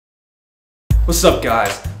What's up,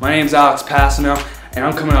 guys? My name's Alex Passano, and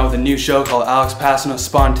I'm coming out with a new show called Alex Passano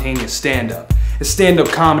Spontaneous Stand-Up. It's stand-up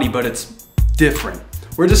comedy, but it's different.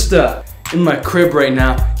 We're just in my crib right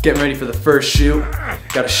now, getting ready for the first shoot.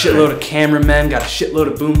 Got a shitload of cameramen, got a shitload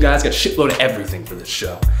of boom guys, got a shitload of everything for this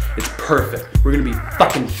show. It's perfect. We're gonna be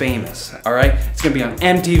fucking famous, alright? It's gonna be on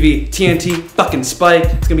MTV, TNT, fucking Spike.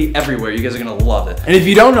 It's gonna be everywhere. You guys are gonna love it. And if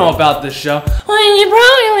you don't know about this show, well, you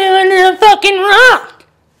probably live under a fucking rock.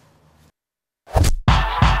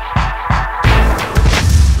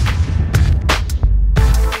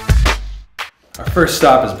 Our first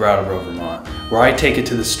stop is Brattleboro, Vermont, where I take it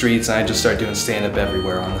to the streets and I just start doing stand-up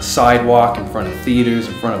everywhere. On the sidewalk, in front of theaters,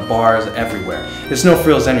 in front of bars, everywhere. It's no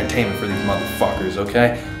frills entertainment for these motherfuckers,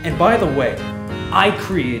 okay? And by the way, I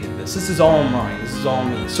created this. This is all mine. This is all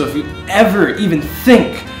me. So if you ever even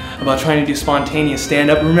think about trying to do spontaneous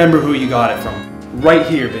stand-up, remember who you got it from. Right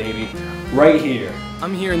here, baby. Right here.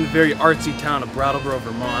 I'm here in the very artsy town of Brattleboro,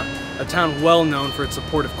 Vermont, a town well known for its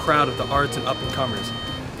supportive crowd of the arts and up-and-comers.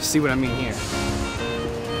 See what I mean here?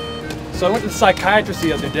 So I went to the psychiatrist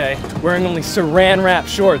the other day, wearing only saran wrap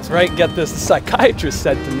shorts, right? Get this, the psychiatrist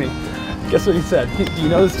said to me, guess what he said? Do you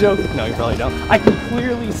know this joke? No, you probably don't. I can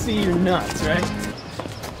clearly see your nuts, right?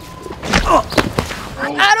 Oh.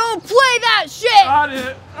 I don't play that shit! Got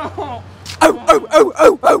it! Oh, oh, oh, oh,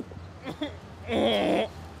 oh, oh!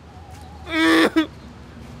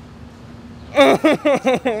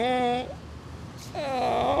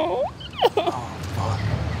 Oh, fuck.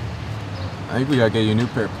 I think we gotta get you a new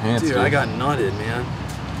pair of pants, dude. I got nutted, man.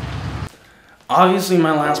 Obviously,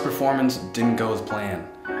 my last performance didn't go as planned.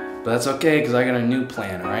 But that's okay, because I got a new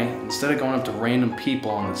plan, alright? Instead of going up to random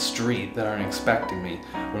people on the street that aren't expecting me,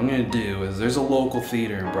 what I'm gonna do is there's a local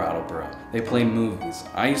theater in Brattleboro. They play movies.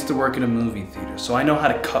 I used to work at a movie theater, so I know how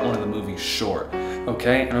to cut one of the movies short,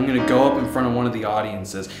 okay? And I'm gonna go up in front of one of the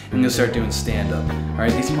audiences and I'm gonna start doing stand-up.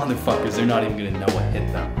 Alright, these motherfuckers, they're not even gonna know what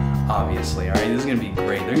hit them, obviously, alright? This is gonna be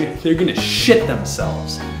great. They're gonna shit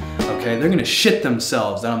themselves, okay? They're gonna shit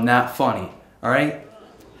themselves that I'm that funny, alright?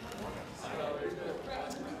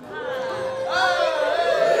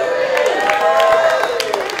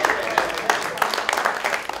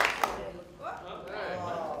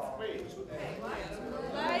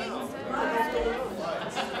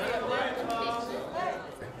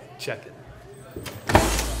 Check it.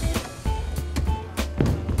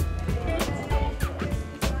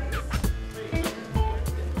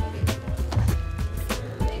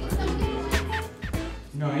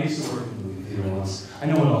 No, I used to work in the movie theater once. I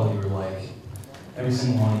know what all of you were like. Every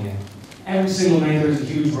single one of you. Every single night there was a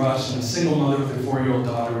huge rush, and a single mother with her 4-year-old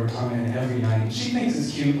daughter would come in every night. She thinks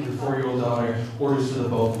it's cute when her 4-year-old daughter orders for the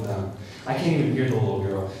both of them. I can't even hear the little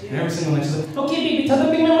girl. And every single night she's like, okay, baby, tell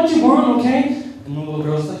the big man what you want, okay? And the little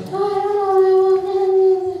girl's like, oh, I don't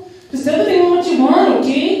know. Just tell the big man what you want,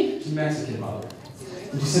 okay? She's a Mexican mother.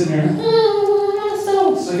 And she's sitting there, oh, I want a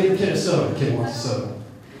soda. So I get the kid a soda. The kid wants a soda.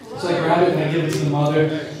 So I grab it and I give it to the mother,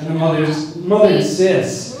 and the mother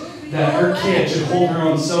insists that her kid should hold her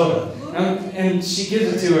own soda. And she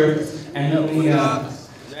gives it to her, and then we,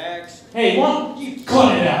 hey, you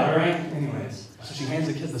cut it out, alright? Anyways, so she hands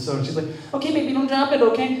the kid the soda, and she's like, okay, baby, don't drop it,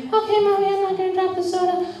 okay? Okay, mommy, I'm not gonna drop the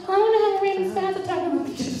soda. I'm gonna have a random spaz attack. And the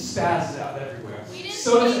kid just spazzes out everywhere.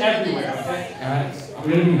 Soda's everywhere, okay? Alright, I'm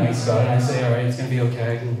gonna be nice about it, and I say, alright, it's gonna be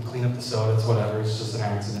okay, I can clean up the soda, it's whatever, it's just an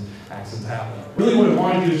accident. Accidents happen. Really what I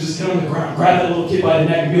want to do is just get on the ground, grab that little kid by the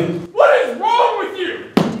neck and be like, what is wrong with you?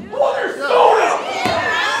 Hold your soda!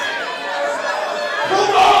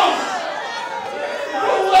 Come on! Go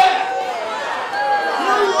left!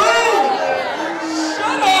 You're late!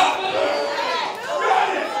 Shut up! Got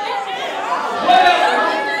it!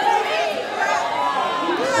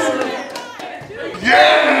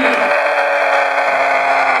 Yeah!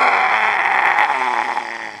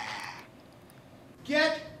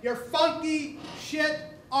 Get your funky shit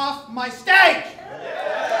off my stage!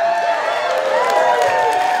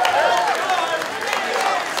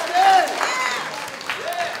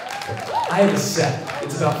 I have a set.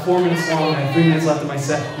 It's about 4 minutes long. I have 3 minutes left of my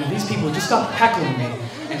set. And these people just stop heckling me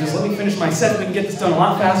and just let me finish my set. We can get this done a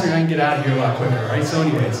lot faster and I can get out of here a lot quicker, right? So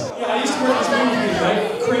anyways. Yeah, I used to work this movie theater,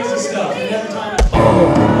 right? Crazy stuff. And every time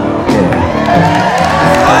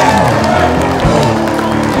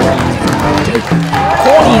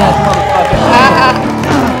Corny ass motherfucker.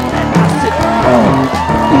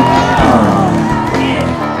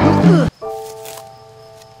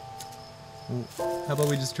 How about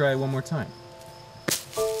we just try it one more time?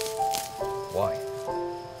 Why?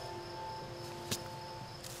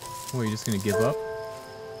 What, are you just gonna give up?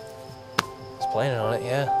 I was planning on it,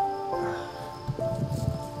 yeah.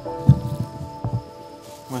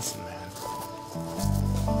 Listen, man.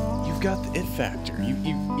 You've got the it factor.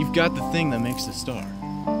 You've got the thing that makes a star.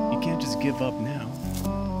 You can't just give up now.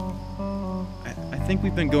 I think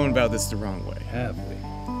we've been going about this the wrong way. Have we?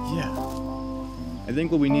 Yeah. I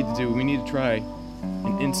think what we need to do, we need to try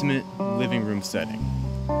an intimate living room setting.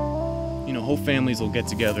 You know, whole families will get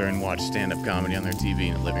together and watch stand-up comedy on their TV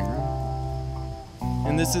in the living room.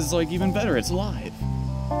 And this is like even better, it's live.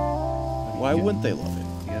 Why wouldn't they love it?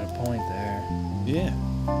 You got a point there. Yeah.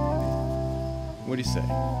 What do you say?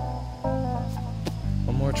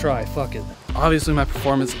 One more try, fuck it. Obviously my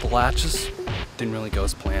performance at the Latches didn't really go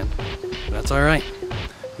as planned. But that's alright,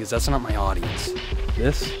 because that's not my audience.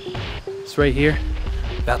 This right here,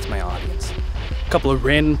 that's my audience. A couple of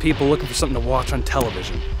random people looking for something to watch on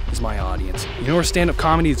television is my audience. You know where stand-up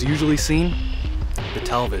comedy is usually seen? The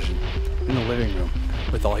television, in the living room,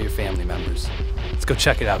 with all your family members. Let's go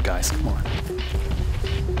check it out, guys, come on.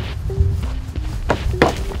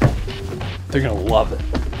 They're gonna love it.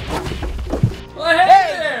 Well,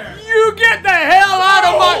 hey there! You get the hell out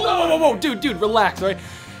of my— Whoa, dude, relax, all right?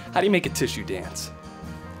 How do you make a tissue dance?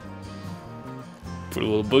 Put a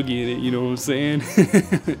little boogie in it, you know what I'm saying?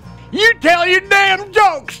 You tell your damn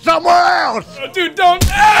jokes somewhere else! Oh, dude, don't— Oh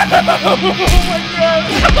my God!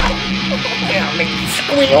 Yeah, make you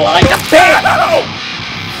squeal like a pig.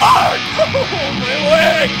 Oh, my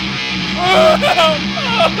leg!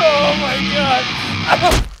 Oh my God!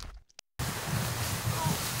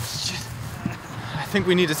 I think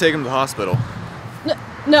we need to take him to the hospital.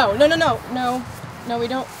 No, we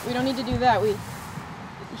don't need to do that.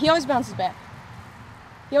 He always bounces back.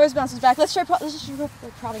 Let's just try prodding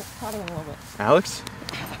him a little bit. Alex?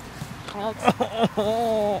 Alex.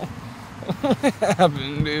 What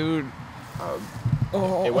happened, dude?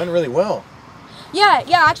 It went really well. Yeah,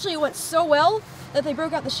 actually it went so well that they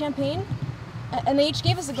broke out the champagne and they each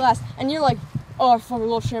gave us a glass, and you're like, oh, I fucking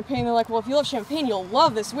love champagne. They're like, well, if you love champagne, you'll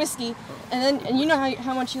love this whiskey. And you know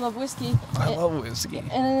how much you love whiskey. I love whiskey.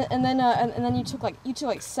 And then you took like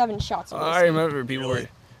 7 shots of whiskey. I remember people were...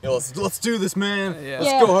 Yo, let's do this, man. Yeah.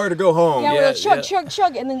 Let's go hard or go home. Yeah, we're like, Yeah,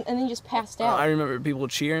 chug, and then you just passed out. I remember people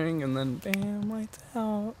cheering and then bam, lights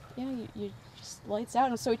out. Yeah, you just lights out,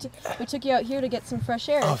 and so we took you out here to get some fresh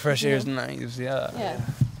air. Oh, fresh air is nice, yeah. Yeah.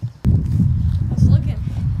 How's it looking?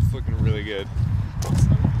 It's looking really good.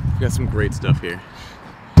 We got some great stuff here.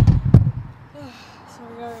 So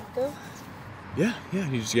we're gonna go. Yeah,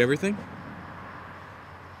 you see everything?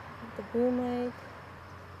 The boom mic.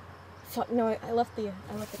 Fuck, no, I left the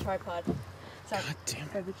tripod. Sorry. God damn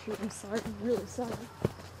it. Grab the tree. I'm sorry. I'm really sorry.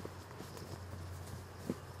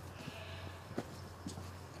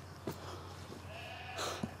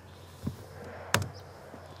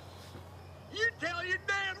 You tell your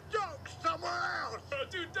damn jokes somewhere else! Oh,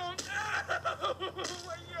 dude, don't— Oh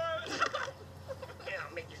my God!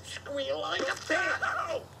 I'll make you squeal like a pig!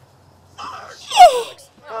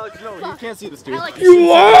 Alex, no, you can't see this, dude. You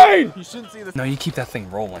lied! You shouldn't see this. No, you keep that thing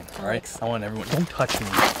rolling, all right? I want everyone— Don't touch me,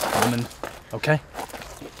 woman, okay?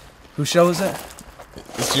 Whose show is it?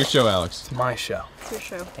 It's your show, Alex. It's my show. It's your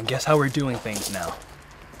show. And guess how we're doing things now?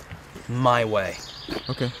 My way.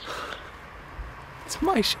 Okay. It's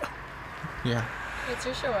my show. Yeah. It's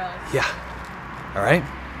your show, Alex. Yeah. All right?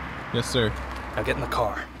 Yes, sir. Now get in the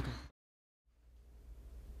car.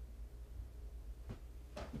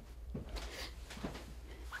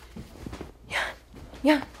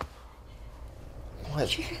 Yeah. What?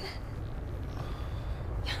 Did you hear that?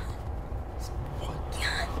 What?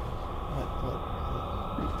 Yeah.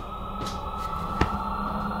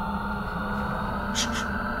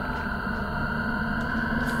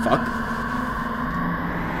 Fuck.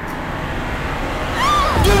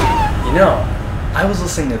 You know, I was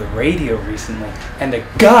listening to the radio recently, and a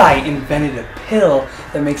guy invented a pill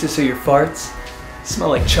that makes it so your farts smell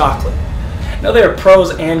like chocolate. Now there are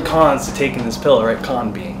pros and cons to taking this pill, right?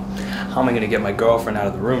 Con being, how am I gonna get my girlfriend out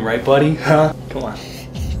of the room, right, buddy? Huh? Come on.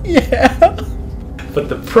 Yeah. But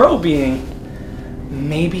the pro being,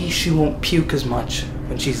 maybe she won't puke as much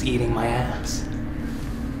when she's eating my ass.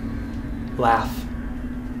 Laugh.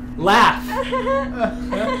 Laugh!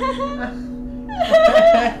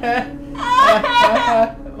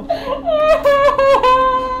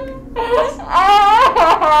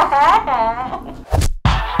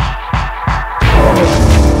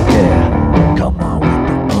 Come on with the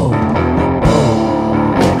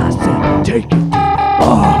and I said take it.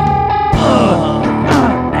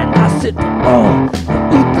 And I said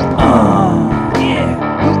yeah.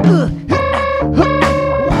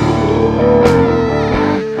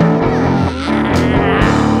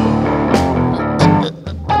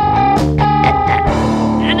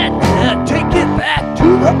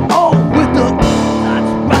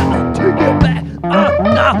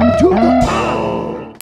 Now to the top.